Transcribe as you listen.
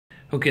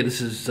Okay,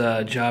 this is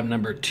job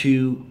number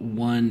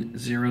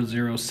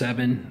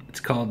 21007. It's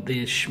called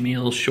the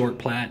Schmiel Short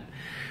Plat.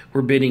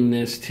 We're bidding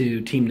this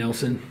to Team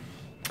Nelson.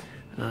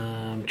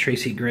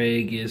 Tracy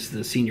Gregg is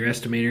the senior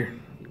estimator,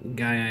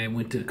 guy I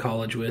went to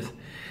college with.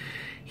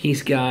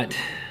 He's got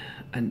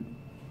an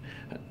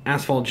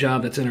asphalt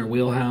job that's in our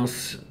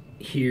wheelhouse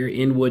here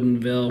in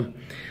Woodinville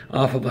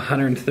off of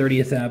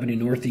 130th Avenue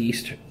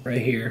Northeast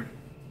right here.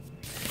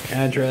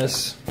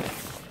 Address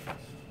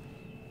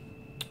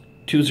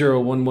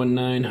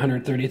 20119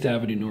 130th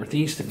Avenue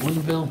Northeast in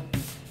Woodinville.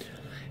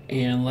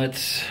 And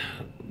let's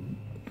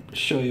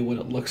show you what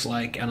it looks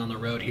like out on the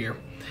road here.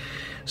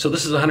 So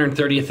this is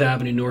 130th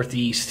Avenue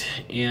Northeast,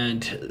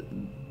 and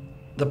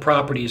the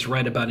property is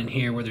right about in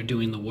here where they're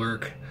doing the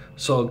work.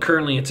 So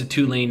currently it's a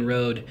 2-lane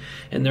road,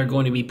 and they're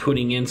going to be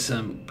putting in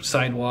some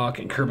sidewalk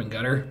and curb and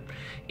gutter.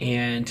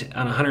 And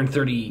on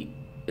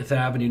 130th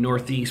Avenue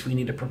Northeast, we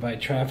need to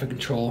provide traffic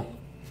control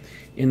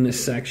in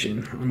this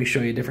section. Let me show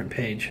you a different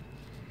page.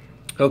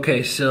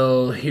 Okay,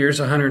 so here's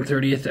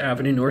 130th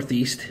Avenue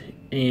Northeast,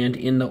 and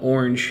in the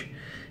orange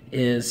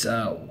is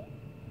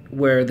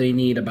where they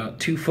need about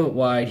 2 foot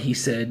wide. He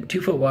said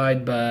 2 foot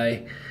wide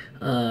by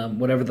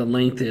whatever the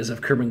length is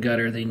of curb and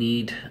gutter. They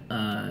need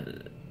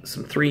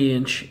some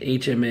 3-inch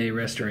HMA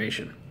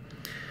restoration.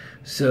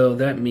 So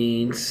that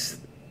means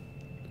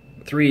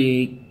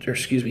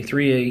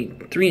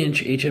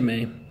 3-inch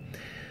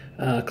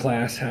HMA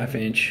class,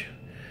 half-inch,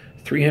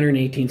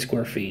 318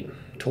 square feet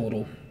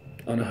total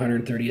on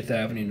 130th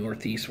Avenue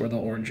Northeast where the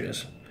orange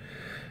is.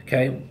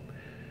 Okay,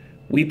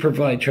 we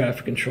provide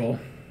traffic control,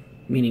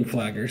 meaning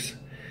flaggers.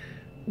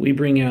 We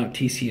bring out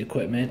TC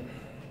equipment.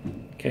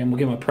 Okay, and we'll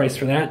give them a price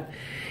for that.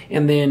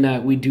 And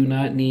then we do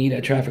not need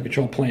a traffic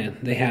control plan.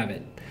 They have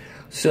it.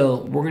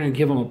 So we're going to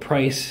give them a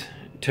price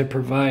to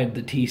provide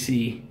the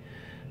TC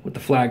with the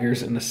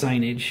flaggers and the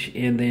signage,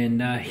 and then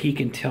he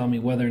can tell me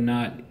whether or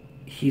not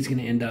he's going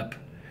to end up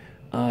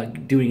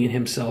doing it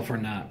himself or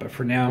not. But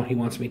for now, he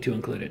wants me to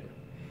include it.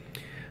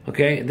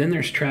 Okay, then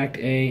there's Tract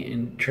A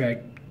and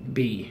Tract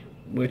B,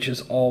 which is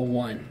all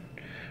one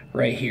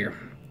right here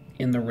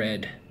in the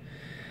red.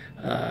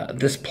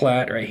 This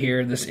plat right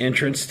here, this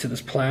entrance to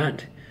this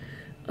plat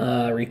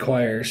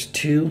requires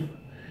two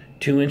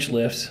 2-inch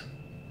lifts,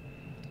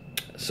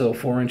 so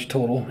 4-inch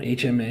total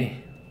HMA,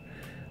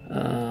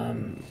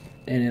 and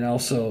it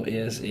also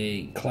is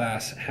a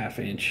class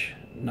half-inch,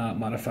 not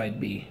modified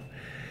B,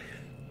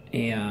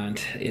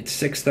 and it's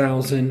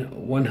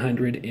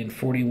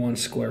 6,141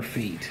 square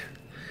feet.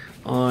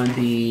 On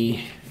the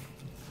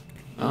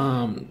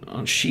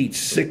on sheet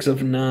 6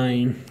 of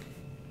 9,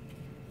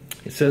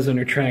 it says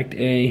under Tract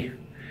A,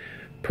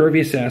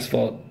 pervious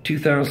asphalt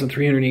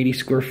 2,380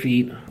 square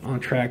feet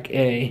on Tract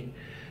A,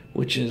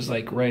 which is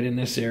like right in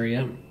this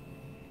area.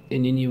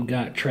 And then you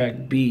got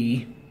Tract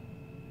B,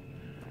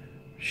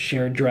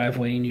 shared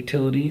driveway and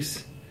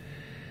utilities.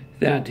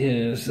 That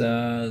is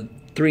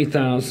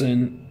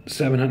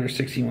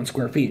 3,761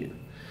 square feet.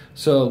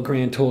 So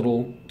grand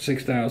total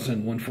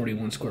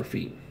 6,141 square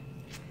feet.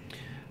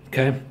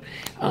 Okay.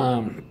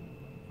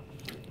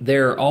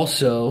 There are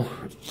also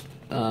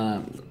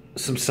some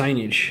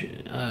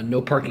signage, no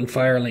parking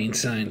fire lane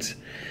signs.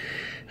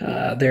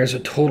 There's a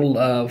total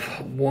of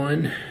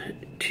 1,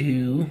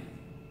 2,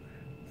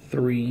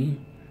 3.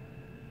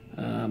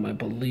 I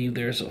believe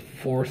there's a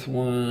 4th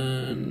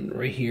one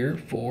right here,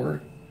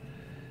 4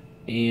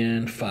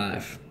 and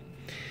 5.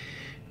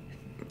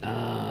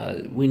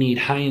 We need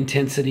high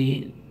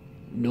intensity,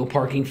 no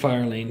parking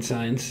fire lane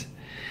signs.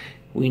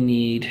 We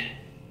need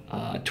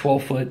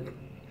 12 foot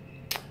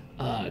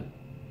by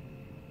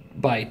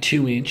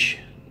 2-inch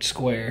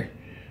square,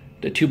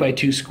 the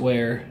 2x2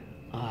 square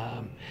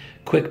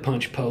quick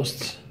punch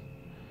posts.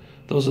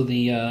 Those are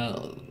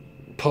the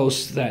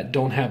posts that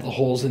don't have the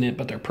holes in it,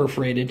 but they're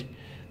perforated,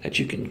 that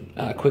you can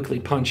quickly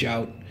punch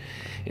out.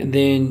 And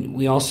then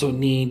we also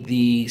need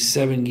the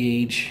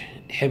 7-gauge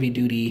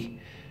heavy-duty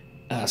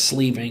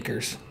sleeve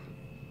anchors.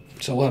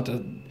 So we'll have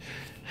to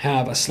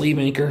have a sleeve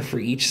anchor for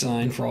each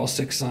sign for all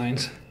 6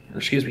 signs, or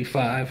excuse me,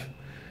 5.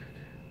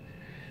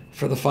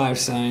 For the 5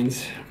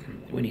 signs,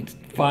 we need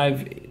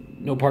 5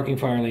 no parking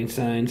fire lane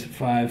signs,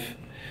 5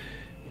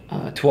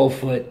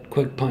 12-foot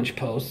quick punch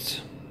posts,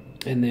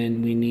 and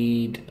then we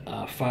need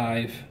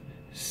 5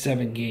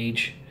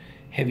 7-gauge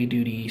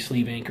heavy-duty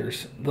sleeve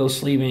anchors. Those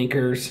sleeve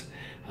anchors,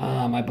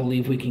 I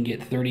believe we can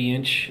get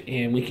 30-inch,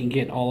 and we can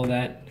get all of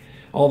that,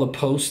 all the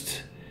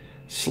post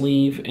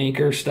sleeve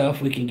anchor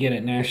stuff we can get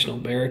at National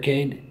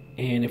Barricade.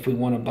 And if we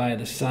want to buy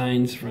the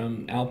signs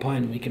from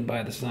Alpine, we can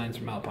buy the signs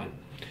from Alpine.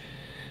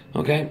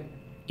 Okay,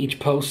 each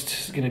post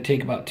is going to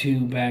take about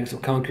 2 bags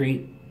of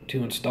concrete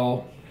to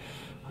install.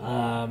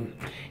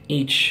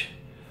 Each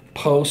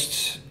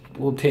post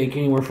will take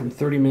anywhere from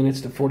 30 minutes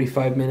to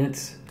 45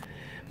 minutes.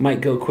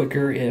 Might go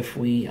quicker if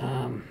we,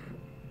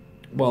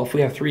 well, if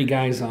we have 3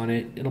 guys on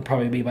it, it'll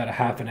probably be about a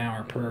half an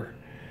hour per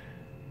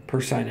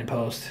sign and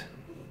post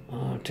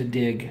to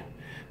dig,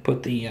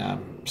 put the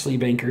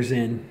sleeve anchors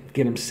in,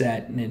 get them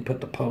set, and then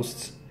put the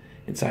posts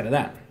inside of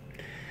that.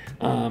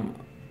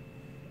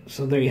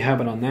 So there you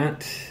have it on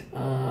that.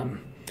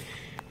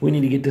 We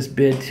need to get this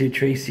bid to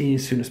Tracy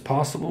as soon as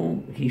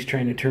possible. He's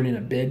trying to turn in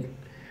a bid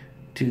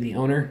to the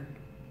owner,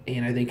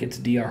 and I think it's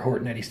DR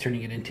Horton that he's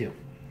turning it into.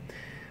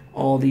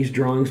 All these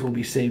drawings will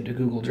be saved to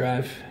Google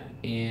Drive,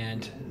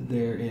 and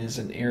there is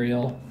an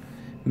aerial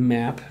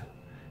map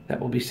that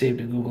will be saved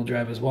to Google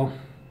Drive as well.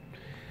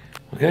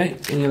 Okay,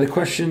 any other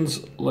questions,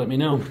 let me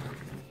know.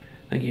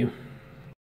 Thank you.